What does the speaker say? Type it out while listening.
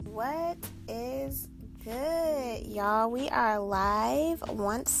What is good, y'all? We are live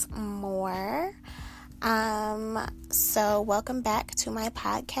once more. So welcome back to my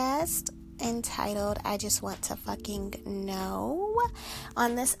podcast entitled I Just Want to Fucking Know.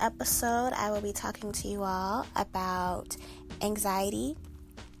 On this episode, I will be talking to you all about anxiety,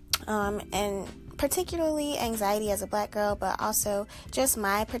 and particularly anxiety as a black girl, but also just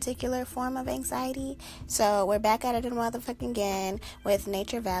my particular form of anxiety. So we're back at it motherfucking again with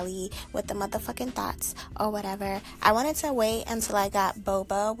Nature Valley, with the motherfucking thoughts or whatever. I wanted to wait until I got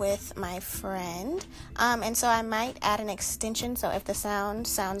boba with my friend, and so I might add an extension, so if the sound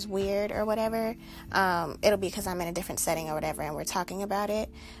sounds weird or whatever, it'll be because I'm in a different setting or whatever and we're talking about it.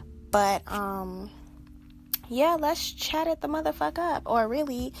 But yeah, let's chat it the motherfuck up. Or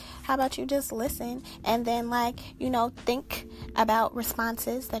really, how about you just listen and then, think about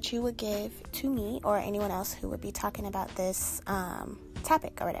responses that you would give to me or anyone else who would be talking about this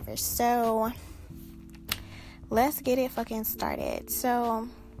topic or whatever. So, let's get it fucking started. So,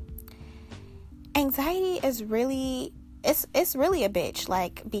 anxiety is really, it's really a bitch,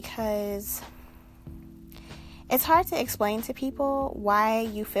 because it's hard to explain to people why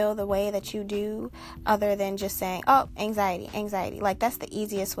you feel the way that you do other than just saying, oh, anxiety. That's the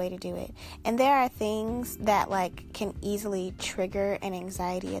easiest way to do it. And there are things that, can easily trigger an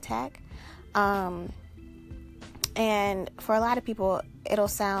anxiety attack. And for a lot of people, it'll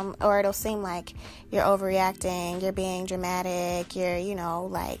seem like you're overreacting, you're being dramatic, you're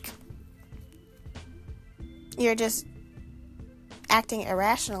just acting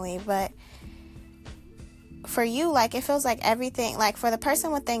irrationally, but for you, it feels like everything, for the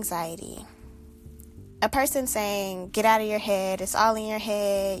person with anxiety, a person saying, get out of your head, it's all in your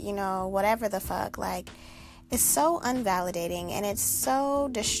head, whatever the fuck, it's so unvalidating and it's so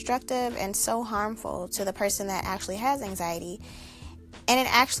destructive and so harmful to the person that actually has anxiety. And it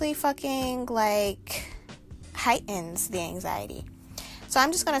actually fucking, heightens the anxiety. So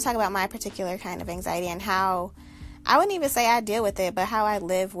I'm just going to talk about my particular kind of anxiety and how I wouldn't even say I deal with it, but how I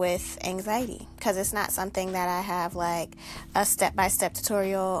live with anxiety. Because it's not something that I have, a step-by-step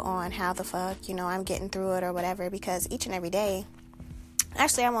tutorial on how the fuck, I'm getting through it or whatever. Because each and every day,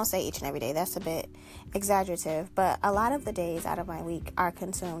 actually, I won't say each and every day. That's a bit exaggerative. But a lot of the days out of my week are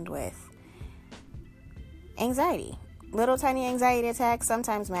consumed with anxiety. Little tiny anxiety attacks,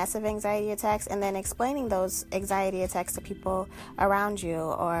 sometimes massive anxiety attacks. And then explaining those anxiety attacks to people around you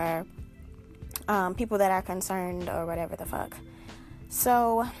or people that are concerned or whatever the fuck.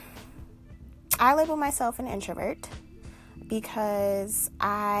 So I label myself an introvert because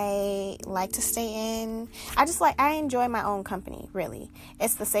I like to stay in. I enjoy my own company, really.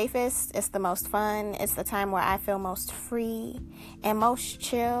 It's the safest, it's the most fun, it's the time where I feel most free and most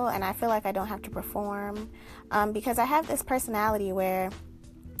chill, and I feel like I don't have to perform because I have this personality where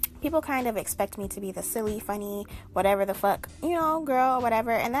people kind of expect me to be the silly, funny, whatever the fuck, girl or whatever.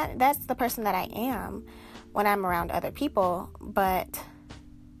 And that's the person that I am when I'm around other people. But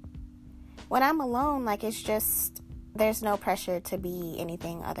when I'm alone, it's just, there's no pressure to be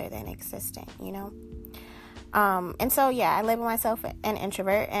anything other than existing, And so, yeah, I label myself an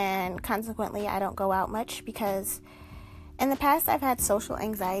introvert, and consequently, I don't go out much because in the past, I've had social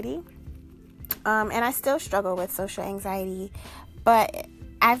anxiety. And I still struggle with social anxiety, but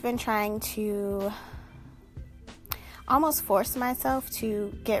I've been trying to almost force myself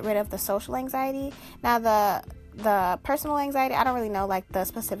to get rid of the social anxiety. Now, the personal anxiety, I don't really know, the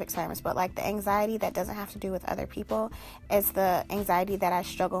specific terms, but, the anxiety that doesn't have to do with other people is the anxiety that I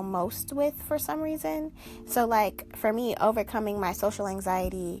struggle most with for some reason. So, for me, overcoming my social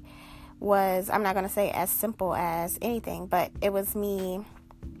anxiety was, I'm not going to say as simple as anything, but it was me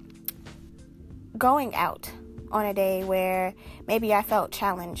going out on a day where maybe I felt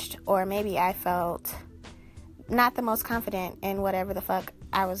challenged or maybe I felt not the most confident in whatever the fuck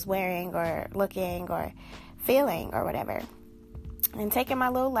I was wearing or looking or feeling or whatever. And taking my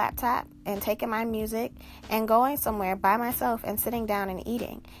little laptop and taking my music and going somewhere by myself and sitting down and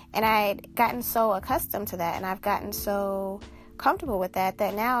eating. And I'd gotten so accustomed to that and I've gotten so comfortable with that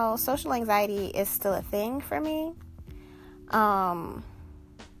now social anxiety is still a thing for me.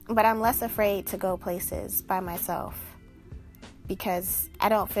 But I'm less afraid to go places by myself because I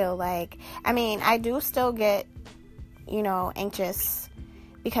don't feel I do still get, anxious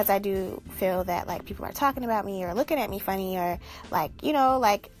because I do feel that, people are talking about me or looking at me funny or,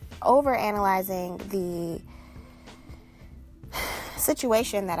 over-analyzing the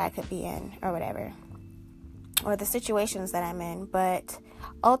situation that I could be in or whatever, or the situations that I'm in. But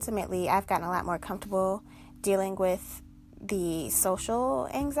ultimately, I've gotten a lot more comfortable dealing with the social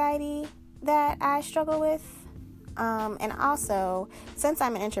anxiety that I struggle with And also, since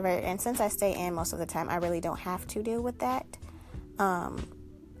I'm an introvert and since I stay in most of the time, I really don't have to deal with that.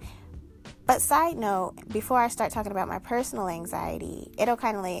 But side note, before I start talking about my personal anxiety, it'll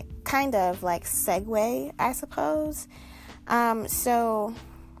kind of like segue, I suppose. So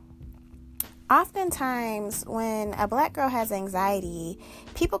oftentimes when a black girl has anxiety,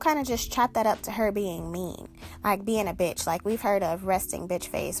 people kind of just chalk that up to her being mean, like being a bitch. Like, we've heard of resting bitch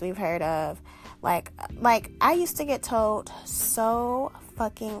face. We've heard of like I used to get told so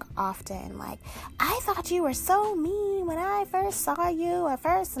fucking often, like, I thought you were so mean when I first saw you or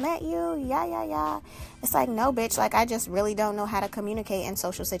first met you, yeah. It's like, no, bitch, like, I just really don't know how to communicate in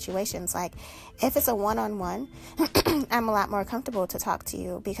social situations. Like, if it's a one-on-one, I'm a lot more comfortable to talk to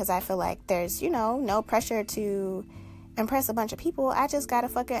you because I feel like there's, no pressure to impress a bunch of people. I just gotta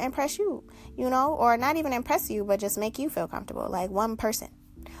fucking impress you, or not even impress you, but just make you feel comfortable, like one person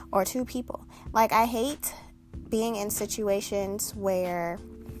or two people. Like, I hate being in situations where,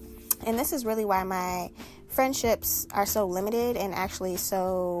 and this is really why my friendships are so limited and actually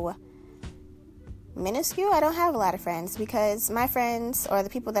so minuscule. I don't have a lot of friends because my friends or the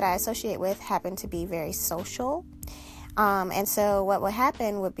people that I associate with happen to be very social. And so what would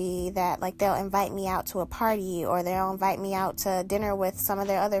happen would be that, like, they'll invite me out to a party, or they'll invite me out to dinner with some of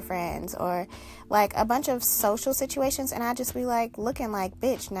their other friends, or like a bunch of social situations, and I just be like looking like,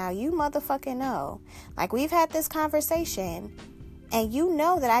 bitch, now you motherfucking know, like, we've had this conversation and you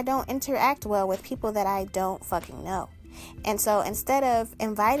know that I don't interact well with people that I don't fucking know. And so instead of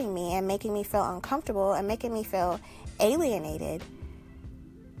inviting me and making me feel uncomfortable and making me feel alienated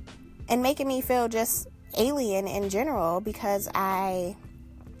and making me feel just alien in general because I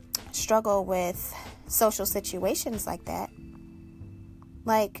struggle with social situations like that,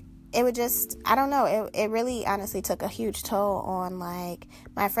 like, it would just, I don't know, it really honestly took a huge toll on, like,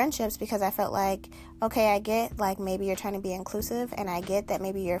 my friendships, because I felt like, okay, I get, like, maybe you're trying to be inclusive, and I get that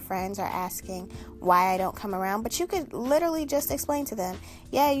maybe your friends are asking why I don't come around, but you could literally just explain to them,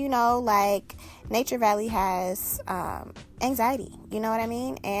 yeah, like, Nature Valley has anxiety, you know what I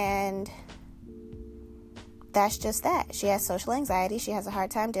mean, and that's just that. She has social anxiety. She has a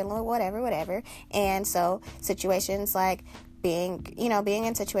hard time dealing with whatever. And so situations like being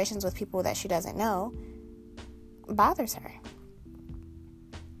in situations with people that she doesn't know bothers her.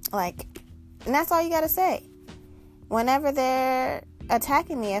 Like, and that's all you got to say. Whenever they're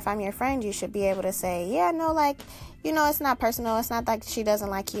attacking me, if I'm your friend, you should be able to say, yeah, no, like, it's not personal. It's not like she doesn't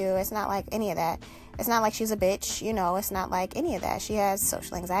like you. It's not like any of that. It's not like she's a bitch. It's not like any of that. She has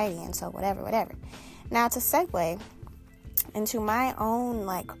social anxiety. And so whatever. Now, to segue into my own,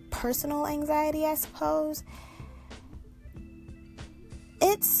 like, personal anxiety, I suppose,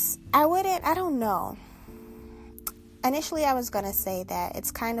 I don't know. Initially, I was going to say that it's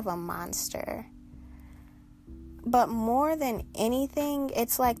kind of a monster. But more than anything,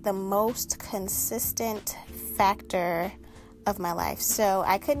 it's like the most consistent factor of my life. So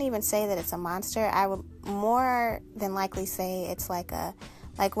I couldn't even say that it's a monster. I would more than likely say it's like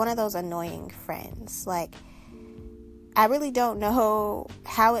one of those annoying friends. Like, I really don't know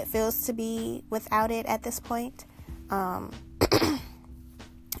how it feels to be without it at this point.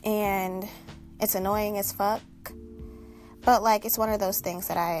 And it's annoying as fuck. But, like, it's one of those things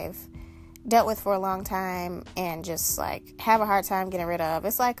that I've dealt with for a long time and just, like, have a hard time getting rid of.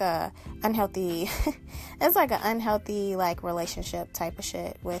 It's like a unhealthy, like, relationship type of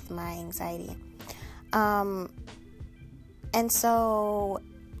shit with my anxiety. And so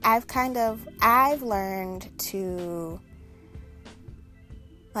I've learned to,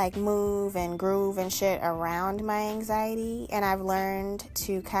 like, move and groove and shit around my anxiety, and I've learned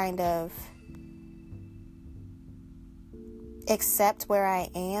to kind of accept where I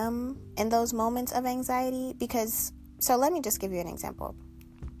am in those moments of anxiety, because, so let me just give you an example.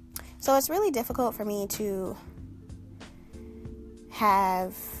 So it's really difficult for me to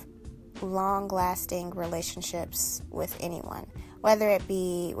have long-lasting relationships with anyone, whether it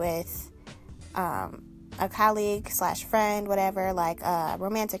be with a colleague / friend, whatever, like a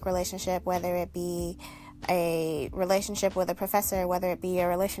romantic relationship, whether it be a relationship with a professor, whether it be a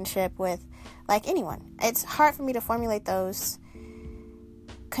relationship with, like, anyone. It's hard for me to formulate those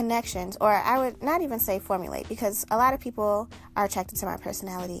connections, or I would not even say formulate, because a lot of people are attracted to my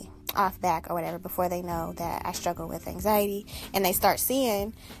personality off back or whatever before they know that I struggle with anxiety, and they start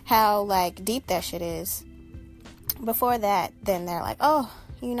seeing how, like, deep that shit is. Before that, then they're like, oh,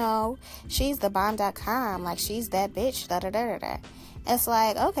 she's the bomb.com, like, she's that bitch, da-da-da-da-da. It's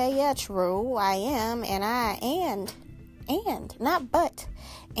like, okay, yeah, true, I am, and not but.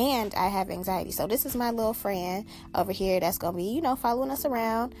 and I have anxiety. So this is my little friend over here that's going to be, you know, following us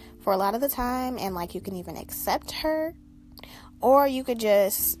around for a lot of the time. And like, you can even accept her, or you could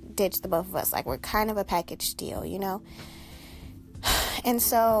just ditch the both of us. Like, we're kind of a package deal, you know? And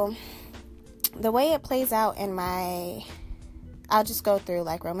so the way it plays out in I'll just go through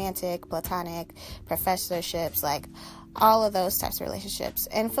like romantic, platonic, professorships, like all of those types of relationships,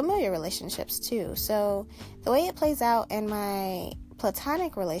 and familiar relationships too. So the way it plays out in my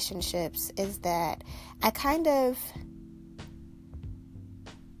platonic relationships is that I kind of,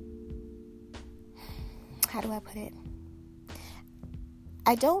 how do I put it?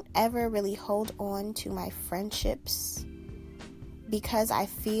 I don't ever really hold on to my friendships because I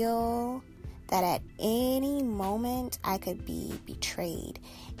feel that at any moment I could be betrayed.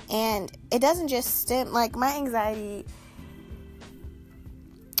 And it doesn't just stem, like, my anxiety,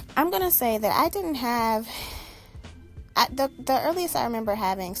 I'm going to say that I didn't have, the earliest I remember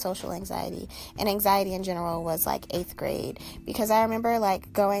having social anxiety and anxiety in general was like 8th grade, because I remember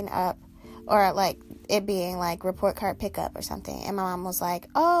like going up, or like it being like report card pickup or something, and my mom was like,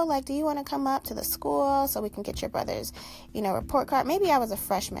 oh, like, do you want to come up to the school so we can get your brother's, you know, report card? Maybe I was a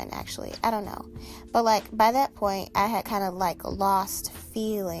freshman, actually, I don't know, but like by that point I had kind of like lost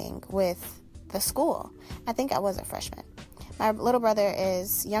feeling with the school. I think I was a freshman. My little brother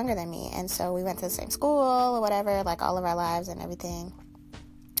is younger than me, and so we went to the same school or whatever, like all of our lives and everything,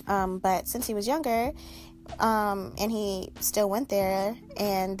 but since he was younger, and he still went there,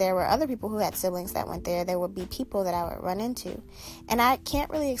 and there were other people who had siblings that went there would be people that I would run into. And I can't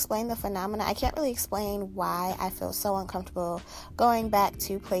really explain the phenomena. I can't really explain why I feel so uncomfortable going back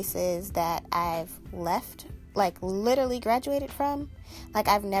to places that I've left, like literally graduated from. Like,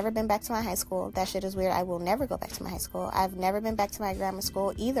 I've never been back to my high school. That shit is weird. I will never go back to my high school. I've never been back to my grammar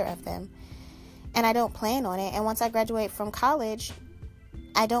school, either of them, and I don't plan on it. And once I graduate from college,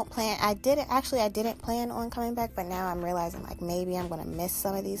 I didn't plan on coming back, but now I'm realizing, like, maybe I'm going to miss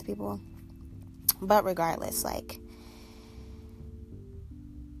some of these people. But regardless, like,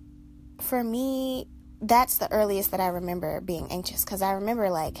 for me, that's the earliest that I remember being anxious, because I remember,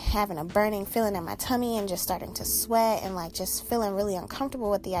 like, having a burning feeling in my tummy and just starting to sweat and, like, just feeling really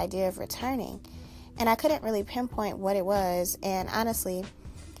uncomfortable with the idea of returning. And I couldn't really pinpoint what it was, and honestly,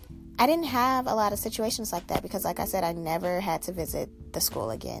 I didn't have a lot of situations like that because, like I said, I never had to visit the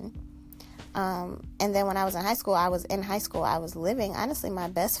school again. And then when I was in high school, I was living, honestly, my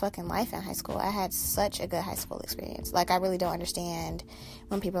best fucking life in high school. I had such a good high school experience. Like, I really don't understand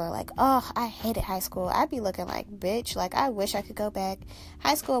when people are like, oh, I hated high school. I'd be looking like, bitch, like, I wish I could go back.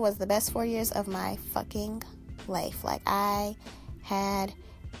 High school was the best 4 years of my fucking life. Like, I had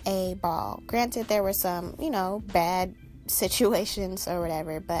a ball. Granted, there were some, you know, bad situations or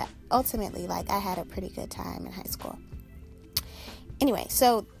whatever, but ultimately, like, I had a pretty good time in high school. Anyway,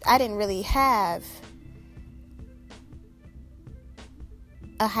 so I didn't really have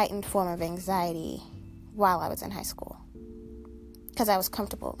a heightened form of anxiety while I was in high school because I was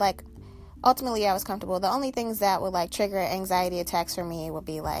comfortable. Like, ultimately, I was comfortable. The only things that would, like, trigger anxiety attacks for me would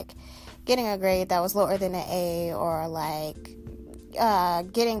be, like, getting a grade that was lower than an A, or, like,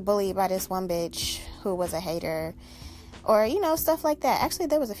 getting bullied by this one bitch who was a hater, or, you know, stuff like that. Actually,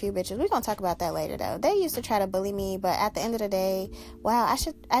 there was a few bitches. We're going to talk about that later, though. They used to try to bully me, but at the end of the day, wow,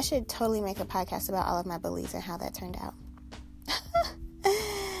 I should totally make a podcast about all of my bullies and how that turned out.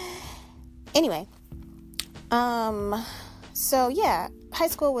 Anyway, so yeah, high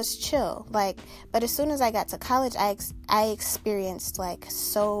school was chill, like, but as soon as I got to college, I experienced, like,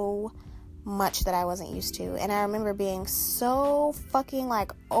 so much that I wasn't used to, and I remember being so fucking,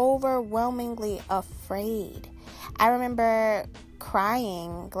 like, overwhelmingly afraid. I remember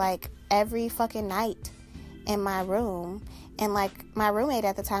crying, like, every fucking night in my room, and, like, my roommate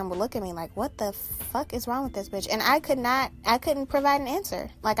at the time would look at me like, what the fuck is wrong with this bitch? And I couldn't provide an answer.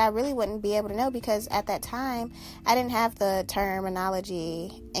 Like, I really wouldn't be able to know, because at that time, I didn't have the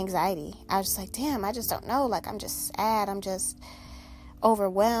terminology anxiety. I was just like, damn, I just don't know. Like, I'm just sad. I'm just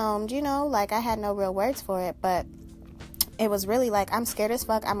overwhelmed, you know? Like, I had no real words for it, but it was really like, I'm scared as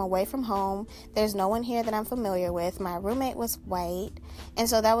fuck. I'm away from home. There's no one here that I'm familiar with. My roommate was white. And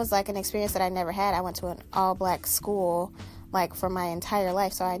so that was like an experience that I never had. I went to an all-black school, like, for my entire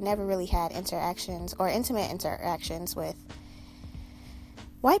life. So I never really had interactions or intimate interactions with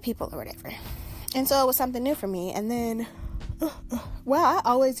white people or whatever. And so it was something new for me. And then, wow, I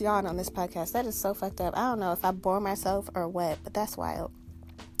always yawn on this podcast. That is so fucked up. I don't know if I bore myself or what, but that's wild.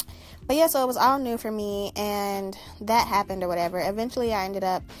 But yeah, so it was all new for me, and that happened or whatever. Eventually, I'm going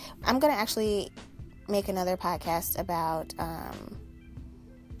to actually make another podcast about,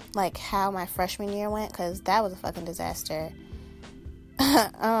 like, how my freshman year went, because that was a fucking disaster.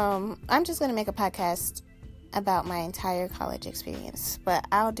 I'm just going to make a podcast about my entire college experience, but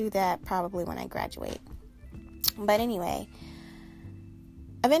I'll do that probably when I graduate. But anyway,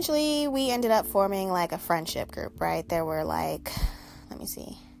 eventually we ended up forming like a friendship group, right? There were like, let me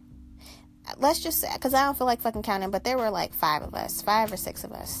see. Let's just say, because I don't feel like fucking counting, but there were like 5 or 6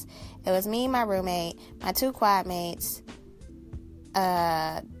 of us. It was me, my roommate, my 2 quad mates,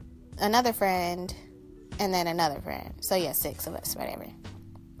 another friend, and then another friend. So yeah, 6 of us, whatever.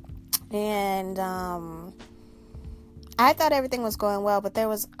 And I thought everything was going well, but there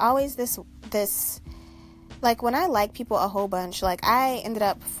was always this like, when I like people a whole bunch, like, I ended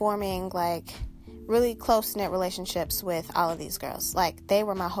up forming like really close-knit relationships with all of these girls. Like, they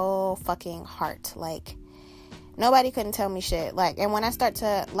were my whole fucking heart. Like, nobody couldn't tell me shit. Like, and when I start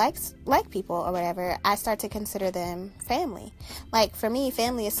to like people or whatever, I start to consider them family. Like, for me,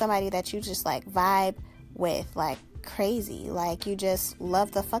 family is somebody that you just like vibe with like crazy. Like, you just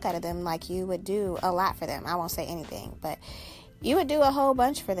love the fuck out of them. Like, you would do a lot for them. I won't say anything, but you would do a whole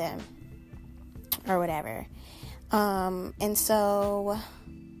bunch for them or whatever. And so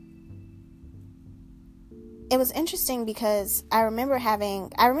it was interesting because I remember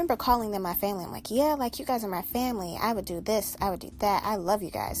calling them my family. I'm like, yeah, like, you guys are my family. I would do this. I would do that. I love you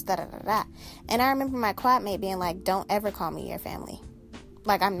guys. Da da da da. And I remember my quad mate being like, don't ever call me your family.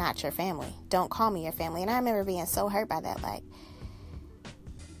 Like, I'm not your family. Don't call me your family. And I remember being so hurt by that.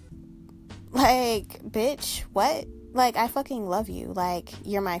 Like, bitch, what? Like, I fucking love you. Like,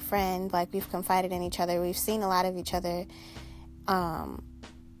 you're my friend. Like, we've confided in each other. We've seen a lot of each other,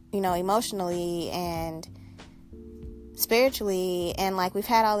 emotionally and spiritually, and like, we've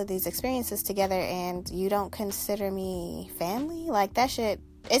had all of these experiences together, and you don't consider me family? Like, that shit,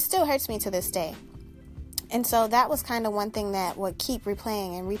 it still hurts me to this day. And so that was kind of one thing that would keep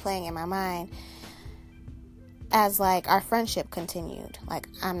replaying in my mind as like our friendship continued. Like,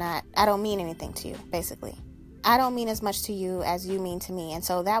 I don't mean anything to you, basically. I don't mean as much to you as you mean to me. And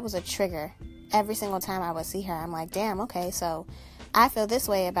so that was a trigger. Every single time I would see her, I'm like, damn, okay, so I feel this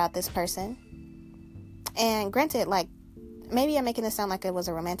way about this person. And granted, like, maybe I'm making this sound like it was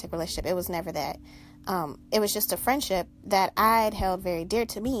a romantic relationship. It was never that. It was just a friendship that I'd held very dear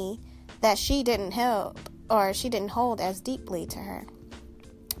to me that she didn't hold as deeply to her.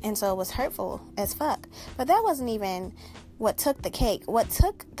 And so it was hurtful as fuck. But that wasn't even what took the cake. What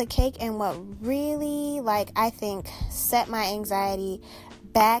took the cake and what really, like, I think set my anxiety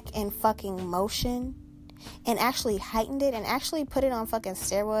back in fucking motion and actually heightened it and actually put it on fucking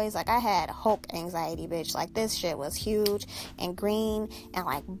steroids. Like, I had Hulk anxiety, bitch. Like, this shit was huge and green and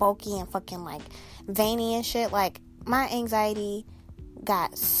like bulky and fucking like veiny and shit. Like, my anxiety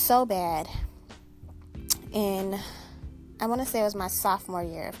got so bad in, I want to say it was my sophomore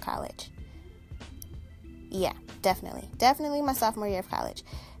year of college. Yeah, definitely my sophomore year of college.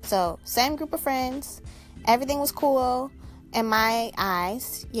 So, same group of friends, everything was cool in my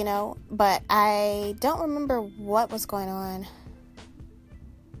eyes, but I don't remember what was going on.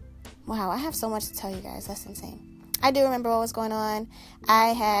 Wow, I have so much to tell you guys. That's insane. I do remember what was going on. I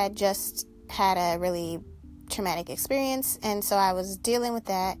had just had a really traumatic experience, and so I was dealing with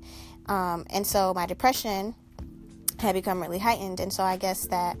that. And so my depression had become really heightened, and so I guess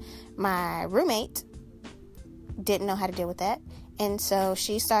that my roommate didn't know how to deal with that, and so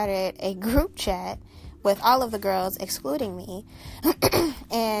she started a group chat with all of the girls, excluding me,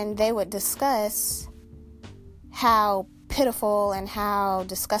 and they would discuss how pitiful and how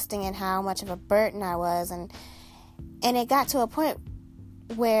disgusting and how much of a burden I was, and it got to a point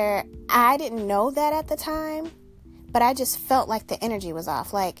where I didn't know that at the time, but I just felt like the energy was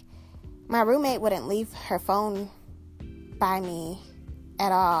off. Like, my roommate wouldn't leave her phone by me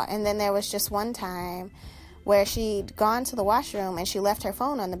at all, and then there was just one time where she'd gone to the washroom and she left her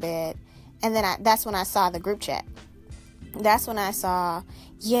phone on the bed. And then that's when I saw the group chat. That's when I saw,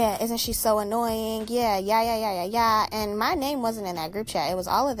 yeah, isn't she so annoying? Yeah. And my name wasn't in that group chat. It was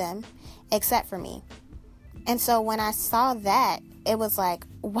all of them except for me. And so when I saw that, it was like,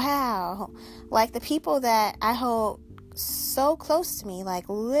 wow. Like, the people that I hold so close to me, like,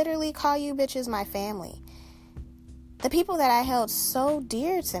 literally call you bitches my family. The people that I held so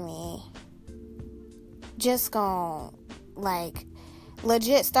dear to me just gonna, like,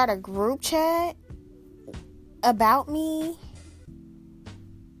 legit start a group chat about me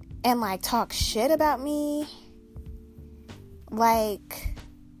and like talk shit about me. Like,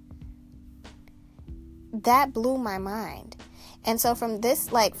 that blew my mind. And so from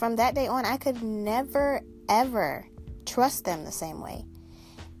that day on, I could never ever trust them the same way.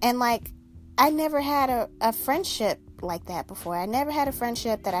 And like, I never had a friendship like that before. I never had a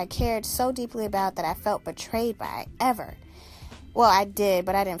friendship that I cared so deeply about that I felt betrayed by, ever. well, I did,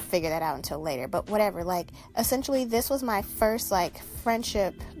 but I didn't figure that out until later. But whatever, like, essentially, this was my first, like,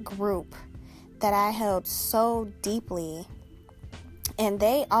 friendship group that I held so deeply. And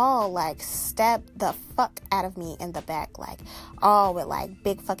they all, like, stabbed the fuck out of me in the back. Like, all with, like,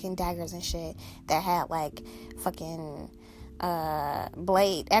 big fucking daggers and shit that had, like, fucking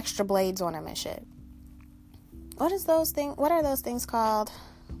extra blades on them and shit. What are those things called?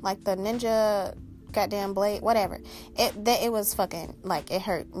 Like, the ninja goddamn blade, whatever. It was fucking, like, it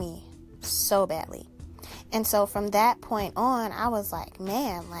hurt me so badly. And so from that point on, I was like,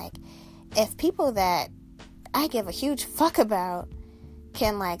 man, like, if people that I give a huge fuck about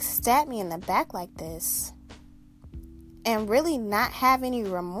can, like, stab me in the back like this and really not have any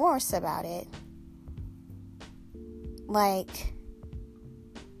remorse about it, like,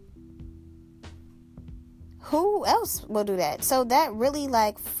 who else will do that? So that really,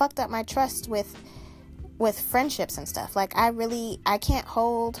 like, fucked up my trust with friendships and stuff. Like, I can't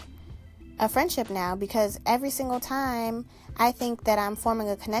hold a friendship now, because every single time I think that I'm forming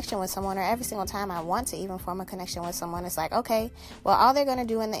a connection with someone, or every single time I want to even form a connection with someone, it's like, okay, well, all they're going to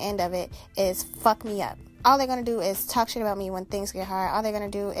do in the end of it is fuck me up. All they're going to do is talk shit about me when things get hard. All they're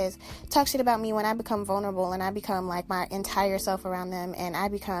going to do is talk shit about me when I become vulnerable and I become, like, my entire self around them, and I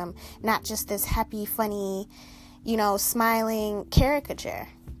become not just this happy, funny, you know, smiling caricature.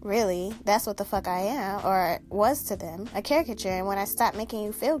 Really, that's what the fuck I am, or was to them, a caricature. And when I stopped making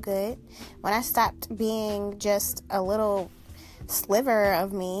you feel good, when I stopped being just a little sliver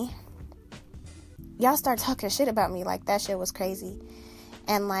of me, y'all start talking shit about me. Like, that shit was crazy.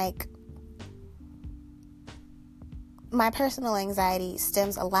 And, like, my personal anxiety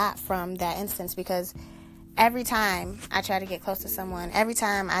stems a lot from that instance, because every time I try to get close to someone, every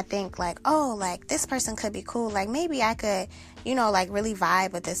time I think, like, oh, like, this person could be cool, like, maybe I could, you know, like, really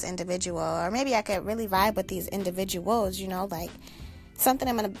vibe with this individual, or maybe I could really vibe with these individuals, you know, like, something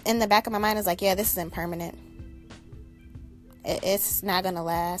in the back of my mind is like, yeah, this is impermanent. It's not gonna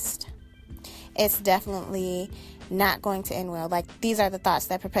last. It's definitely not going to end well. Like, these are the thoughts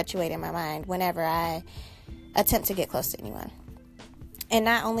that perpetuate in my mind whenever I attempt to get close to anyone. And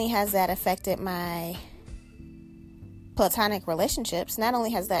not only has that affected my platonic relationships, not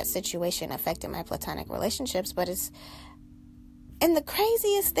only has that situation affected my platonic relationships, but and the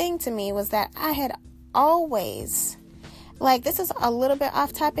craziest thing to me was that I had always, like, this is a little bit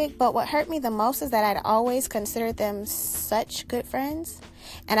off topic, but what hurt me the most is that I'd always considered them such good friends,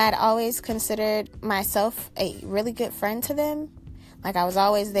 and I'd always considered myself a really good friend to them. Like, I was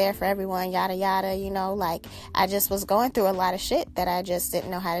always there for everyone, yada yada, you know, like, I just was going through a lot of shit that I just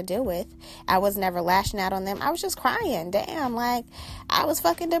didn't know how to deal with. I was never lashing out on them. I was just crying. Damn, like, I was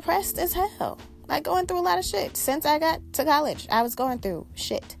fucking depressed as hell. Like, going through a lot of shit. Since I got to college, I was going through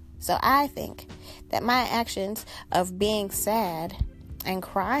shit. So I think that my actions of being sad and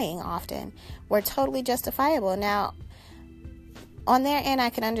crying often were totally justifiable. Now, on their end,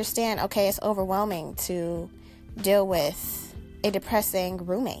 I can understand, okay, it's overwhelming to deal with a depressing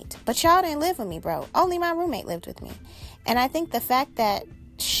roommate, but y'all didn't live with me, bro. Only my roommate lived with me. And I think the fact that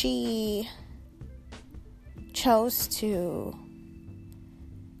she chose to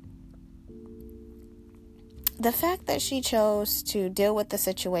deal with the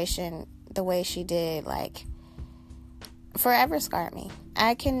situation the way she did, like, forever scarred me.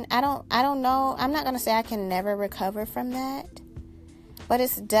 I don't know, I'm not gonna say I can never recover from that, but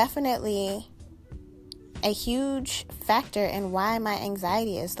it's definitely a huge factor in why my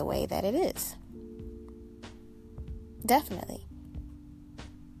anxiety is the way that it is. Definitely.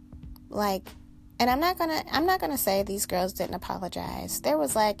 Like, and I'm not gonna say these girls didn't apologize. There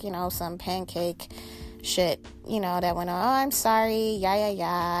was, like, you know, some pancake shit, you know, that went on, oh, I'm sorry,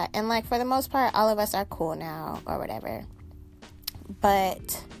 yeah. And, like, for the most part, all of us are cool now, or whatever.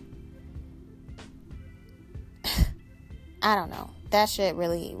 But I don't know. That shit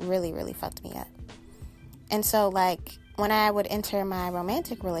really, really, really fucked me up. And so, like, when I would enter my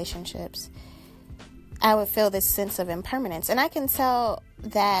romantic relationships, I would feel this sense of impermanence. And I can tell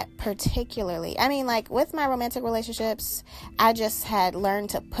that particularly. I mean, like, with my romantic relationships, I just had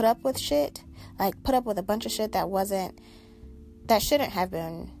learned to put up with shit. Like, put up with a bunch of shit that shouldn't have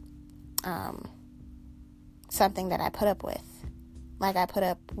been something that I put up with. Like, I put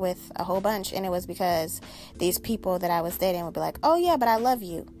up with a whole bunch, and it was because these people that I was dating would be like, oh, yeah, but I love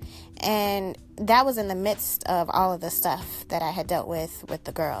you. And that was in the midst of all of the stuff that I had dealt with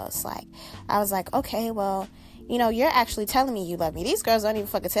the girls. Like, I was like, okay, well, you know, you're actually telling me you love me. These girls don't even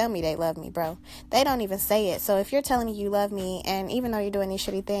fucking tell me they love me, bro. They don't even say it. So if you're telling me you love me, and even though you're doing these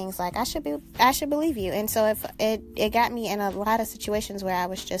shitty things, like, I should believe you. And so if it got me in a lot of situations where I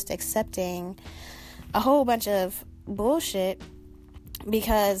was just accepting a whole bunch of bullshit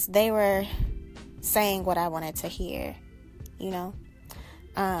because they were saying what I wanted to hear, you know.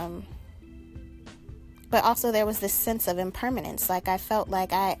 But also there was this sense of impermanence. Like, I felt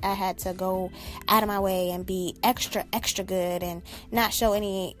like I had to go out of my way and be extra, extra good and not show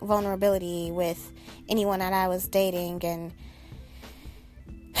any vulnerability with anyone that I was dating, and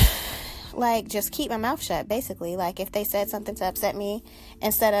like, just keep my mouth shut, basically. Like, if they said something to upset me,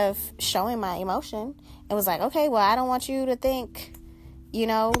 instead of showing my emotion, it was like, okay, well, I don't want you to think, you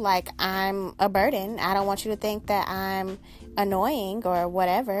know, like I'm a burden. I don't want you to think that I'm annoying or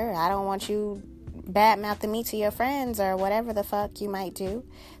whatever. I don't want you bad mouthing me to your friends or whatever the fuck you might do.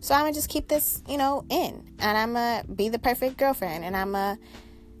 So I'm gonna just keep this, you know, in, and I'm gonna be the perfect girlfriend, and I'm gonna,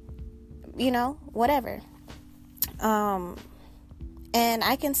 you know, whatever. And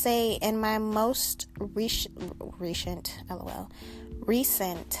I can say in my most recent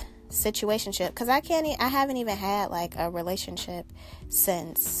situationship, because I haven't even had like a relationship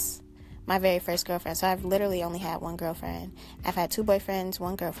since my very first girlfriend. So I've literally only had one girlfriend. I've had 2 boyfriends,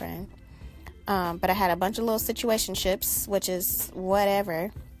 1 girlfriend. But I had a bunch of little situationships, which is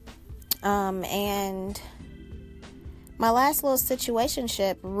whatever. And my last little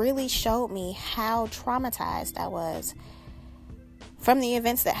situationship really showed me how traumatized I was from the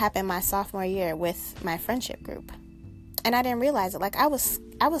events that happened my sophomore year with my friendship group. And I didn't realize it. Like, I was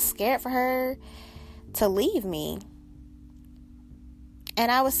scared for her to leave me.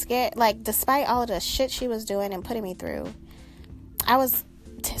 And I was scared, like, despite all of the shit she was doing and putting me through, I was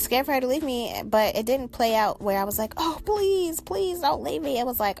scared for her to leave me. But it didn't play out where I was like, oh, please don't leave me. It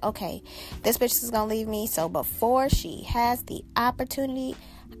was like, okay, this bitch is gonna leave me, so before she has the opportunity,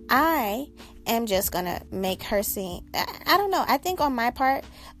 I am just gonna make her see. I don't know. I think on my part,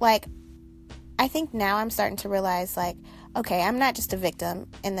 like, I think now I'm starting to realize, like, okay, I'm not just a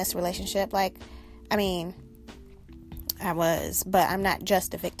victim in this relationship. Like, I mean, I was, but I'm not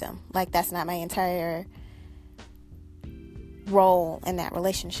just a victim. Like, that's not my entire role in that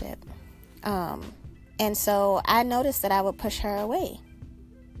relationship. And so I noticed that I would push her away.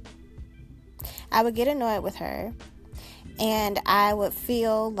 I would get annoyed with her, and I would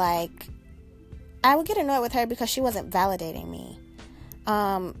feel like I would get annoyed with her because she wasn't validating me.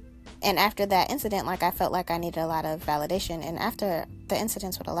 And after that incident, like, I felt like I needed a lot of validation. And after the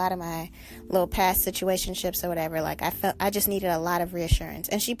incidents with a lot of my little past situationships or whatever, like, I felt I just needed a lot of reassurance.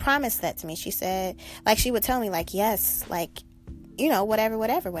 And she promised that to me. She said, like, she would tell me, like, yes, like, you know, whatever.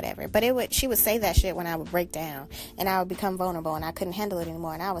 But she would say that shit when I would break down and I would become vulnerable and I couldn't handle it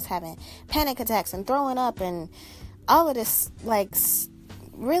anymore. And I was having panic attacks and throwing up and all of this, like,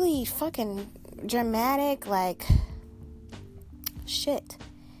 really fucking dramatic, like, shit.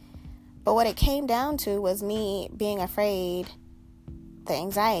 But what it came down to was me being afraid, the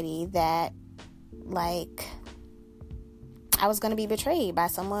anxiety that, like, I was going to be betrayed by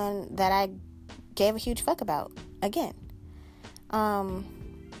someone that I gave a huge fuck about again.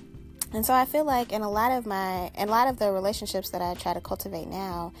 And so I feel like in a lot of the relationships that I try to cultivate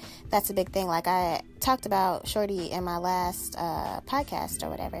now, that's a big thing. Like, I talked about Shorty in my last podcast or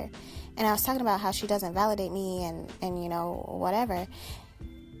whatever, and I was talking about how she doesn't validate me and you know, whatever.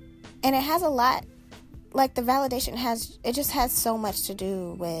 And it has a lot, like, the validation just has so much to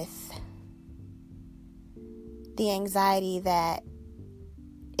do with the anxiety that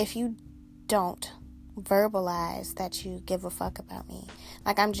if you don't verbalize that you give a fuck about me,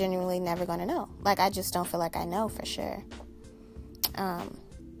 like, I'm genuinely never going to know. Like, I just don't feel like I know for sure. And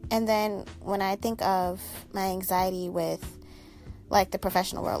then when I think of my anxiety with, like, the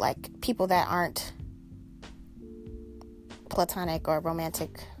professional world, like, people that aren't platonic or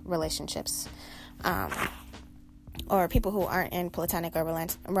romantic relationships, or people who aren't in platonic or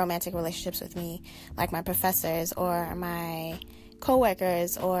romantic relationships with me, like my professors or my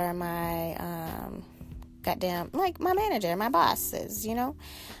coworkers or my like my manager, my bosses, you know.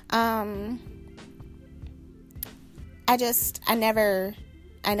 I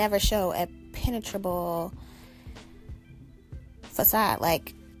never show a penetrable facade.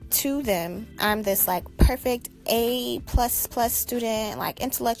 Like, to them, I'm this, like, perfect A++ student, like,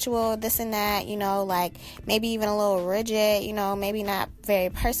 intellectual, this and that, you know, like, maybe even a little rigid, you know, maybe not very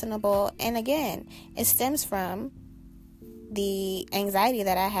personable. And again, it stems from the anxiety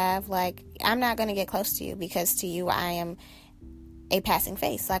that I have. Like, I'm not going to get close to you because to you, I am a passing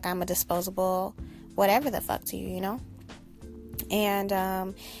face. Like, I'm a disposable whatever the fuck to you, you know?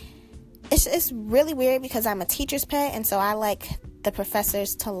 And, it's really weird because I'm a teacher's pet, and so I like the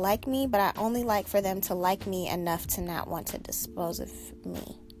professors to like me, but I only like for them to like me enough to not want to dispose of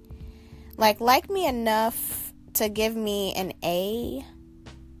me. Like me enough to give me an A,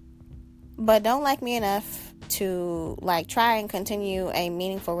 but don't like me enough to like try and continue a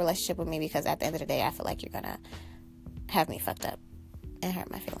meaningful relationship with me, because at the end of the day, I feel like you're gonna have me fucked up and hurt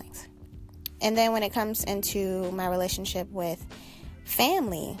my feelings. And then when it comes into my relationship with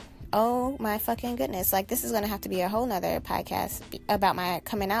family, oh my fucking goodness, like this is gonna have to be a whole nother podcast about my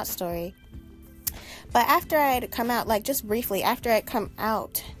coming out story. But after I had come out, like just briefly after I come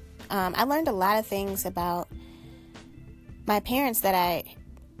out, I learned a lot of things about my parents that I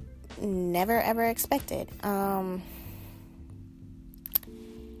never ever expected. And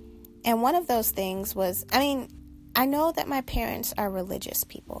one of those things was, I know that my parents are religious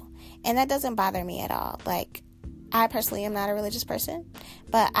people, and that doesn't bother me at all. Like, I personally am not a religious person,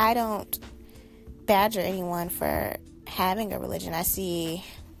 but I don't badger anyone for having a religion. I see,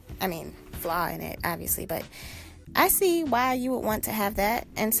 flaw in it, obviously, but I see why you would want to have that,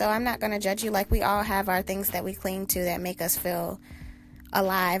 and so I'm not going to judge you. Like, we all have our things that we cling to that make us feel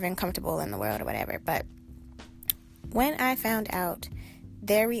alive and comfortable in the world or whatever. But when I found out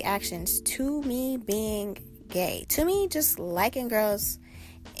their reactions to me being gay, to me just liking girls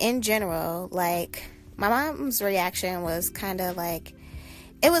in general, like my mom's reaction was kind of like,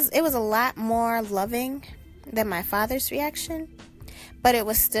 it was a lot more loving than my father's reaction. But it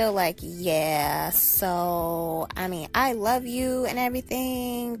was still like, yeah, so, I love you and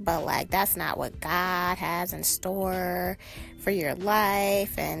everything, but, like, that's not what God has in store for your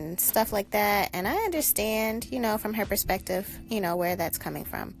life and stuff like that. And I understand, from her perspective, where that's coming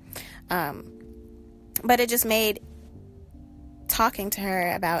from. But it just made talking to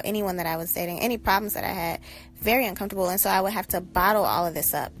her about anyone that I was dating, any problems that I had, very uncomfortable. And so I would have to bottle all of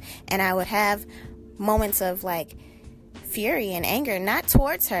this up. And I would have moments of, like, fury and anger, not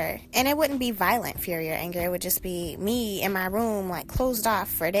towards her, and it wouldn't be violent fury or anger. It would just be me in my room, like closed off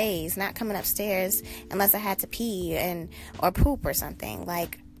for days, not coming upstairs unless I had to pee or poop or something.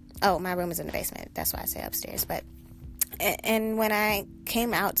 Like, oh, my room is in the basement, that's why I say upstairs. But and when I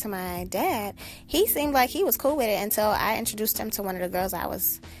came out to my dad, he seemed like he was cool with it until I introduced him to one of the girls I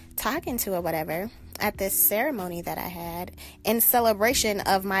was talking to or whatever at this ceremony that I had in celebration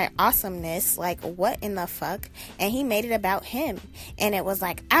of my awesomeness. Like, what in the fuck? And he made it about him, and it was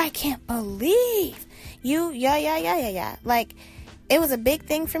like, I can't believe you, yeah. Like, it was a big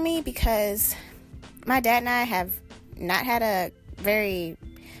thing for me because my dad and I have not had a very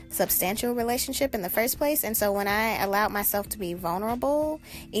substantial relationship in the first place. And so when I allowed myself to be vulnerable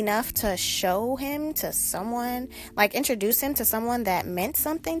enough to show him to someone, like introduce him to someone that meant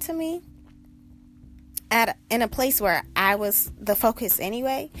something to me, in a place where I was the focus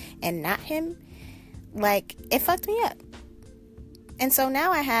anyway and not him, like, it fucked me up. And so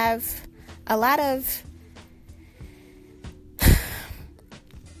now I have a lot of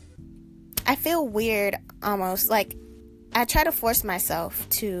I feel weird almost, like I try to force myself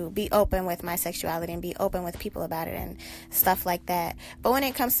to be open with my sexuality and be open with people about it and stuff like that. But when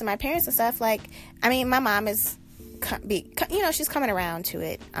it comes to my parents and stuff, like, my mom is she's coming around to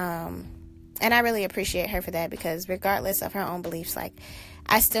it. And I really appreciate her for that, because regardless of her own beliefs, like,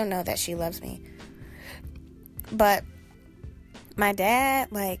 I still know that she loves me. But my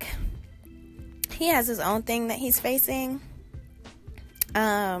dad, like, he has his own thing that he's facing,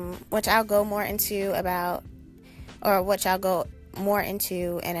 which I'll go more into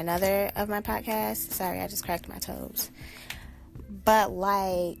in another of my podcasts. Sorry, I just cracked my toes. But,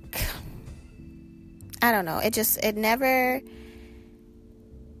 like, I don't know.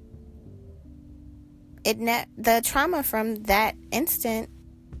 The trauma from that instant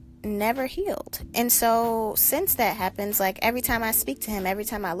never healed. And so since that happens, like, every time I speak to him, every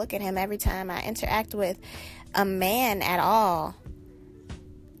time I look at him, every time I interact with a man at all,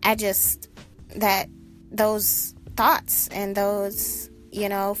 those thoughts and those,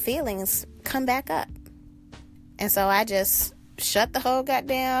 feelings come back up. And so I just shut the whole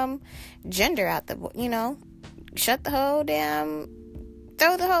goddamn gender out shut the whole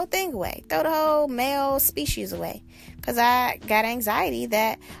throw the whole thing away. Throw the whole male species away. Because I got anxiety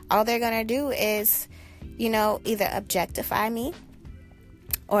that all they're going to do is, either objectify me,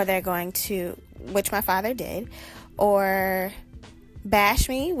 or they're going to, which my father did, or bash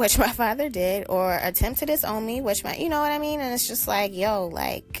me, which my father did, or attempt to disown me, which you know what I mean? And it's just like,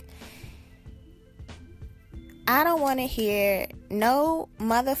 I don't want to hear no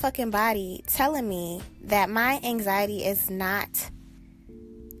motherfucking body telling me that my anxiety is not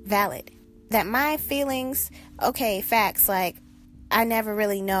valid, that my feelings, okay, facts, like, I never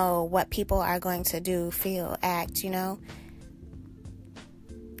really know what people are going to do, feel, act,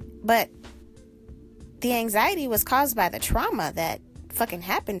 but the anxiety was caused by the trauma that fucking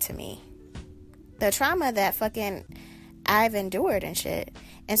happened to me, the trauma that fucking I've endured and shit.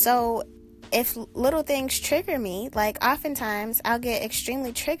 And so if little things trigger me, like oftentimes I'll get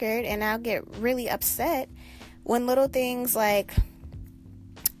extremely triggered and I'll get really upset when little things like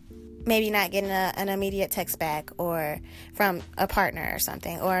maybe not getting an immediate text back or from a partner or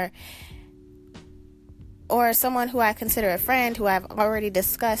something, or someone who I consider a friend who I've already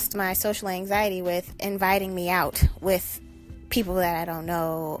discussed my social anxiety with inviting me out with people that I don't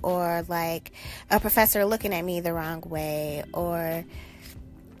know, or like a professor looking at me the wrong way, or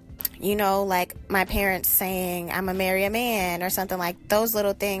like my parents saying I'm a marry a man or something. Like those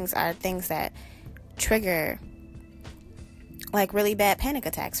little things are things that trigger like really bad panic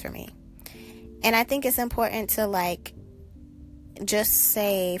attacks for me. And I think it's important to like just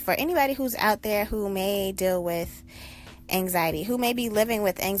say, for anybody who's out there who may deal with anxiety, who may be living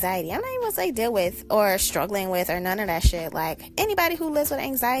with anxiety, I'm not even gonna say deal with or struggling with or none of that shit. Like anybody who lives with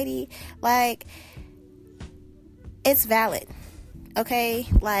anxiety, like it's valid. Okay?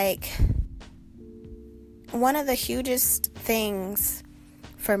 Like one of the hugest things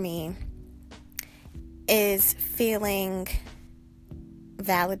for me is feeling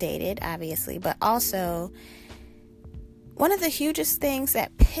validated, obviously, but also one of the hugest things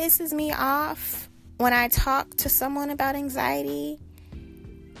that pisses me off when I talk to someone about anxiety,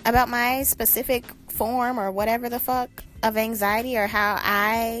 about my specific form or whatever the fuck of anxiety, or how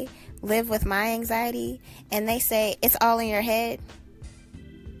I live with my anxiety, and they say it's all in your head.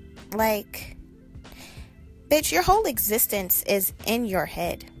 Like, bitch, your whole existence is in your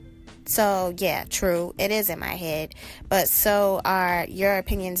head. So yeah, true, it is in my head, but so are your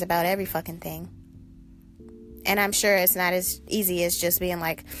opinions about every fucking thing. And I'm sure it's not as easy as just being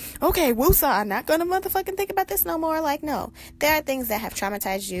like, okay, woosah, I'm not gonna motherfucking think about this no more. Like, no, there are things that have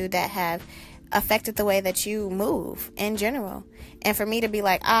traumatized you, that have affected the way that you move in general. And for me to be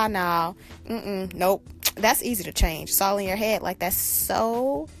like, no, nope, that's easy to change, it's all in your head, like that's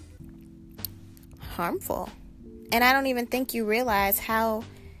so harmful. And I don't even think you realize how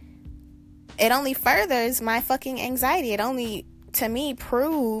it only furthers my fucking anxiety. It only, to me,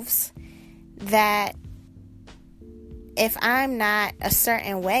 proves that if I'm not a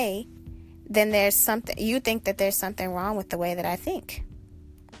certain way, then there's something, you think that there's something wrong with the way that I think.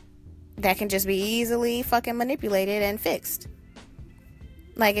 That can just be easily fucking manipulated and fixed.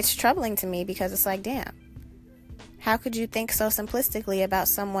 Like, it's troubling to me because it's like, damn, how could you think so simplistically about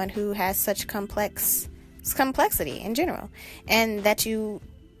someone who has such complexity in general, and that you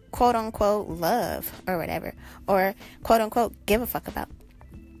quote unquote love or whatever, or quote unquote give a fuck about?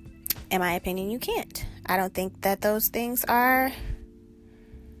 In my opinion, you can't. I don't think that those things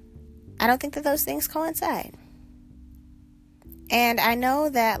coincide. And I know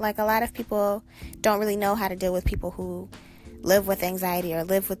that like a lot of people don't really know how to deal with people who live with anxiety or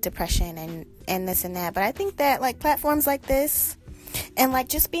live with depression and this and that. But I think that like platforms like this and like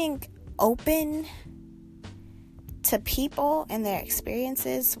just being open to people and their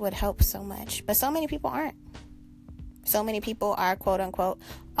experiences would help so much. But so many people aren't. So many people are quote unquote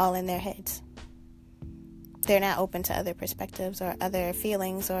all in their heads. They're not open to other perspectives or other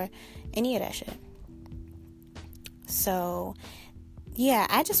feelings or any of that shit. So yeah,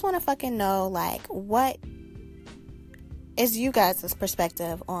 I just want to fucking know, like, what is you guys'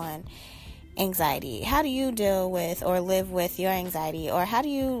 perspective on anxiety? How do you deal with or live with your anxiety? Or how do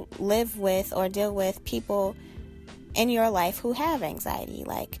you live with or deal with people in your life who have anxiety?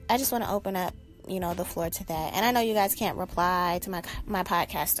 Like, I just want to open up, the floor to that. And I know you guys can't reply to my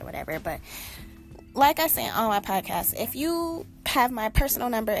podcast or whatever, but like I say on my podcast, if you have my personal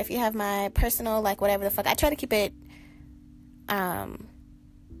number, if you have my personal, like, whatever the fuck, I try to keep it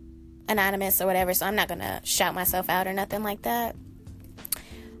anonymous or whatever, so I'm not gonna shout myself out or nothing like that.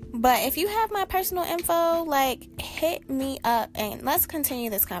 But if you have my personal info, like, hit me up and let's continue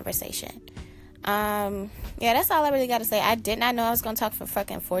this conversation. Yeah, that's all I really got to say. I did not know I was gonna talk for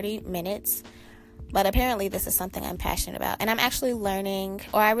fucking 40 minutes, but apparently this is something I'm passionate about. And I'm actually learning,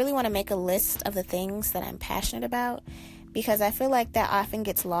 or I really want to make a list of the things that I'm passionate about, because I feel like that often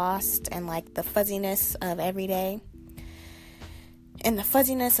gets lost in like the fuzziness of everyday and the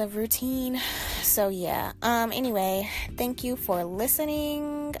fuzziness of routine. So yeah, anyway, thank you for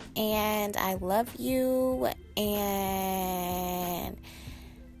listening, and I love you. And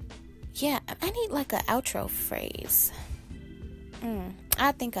yeah, I need like an outro phrase.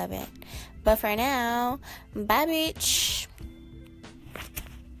 I'll think of it. But for now, bye bitch.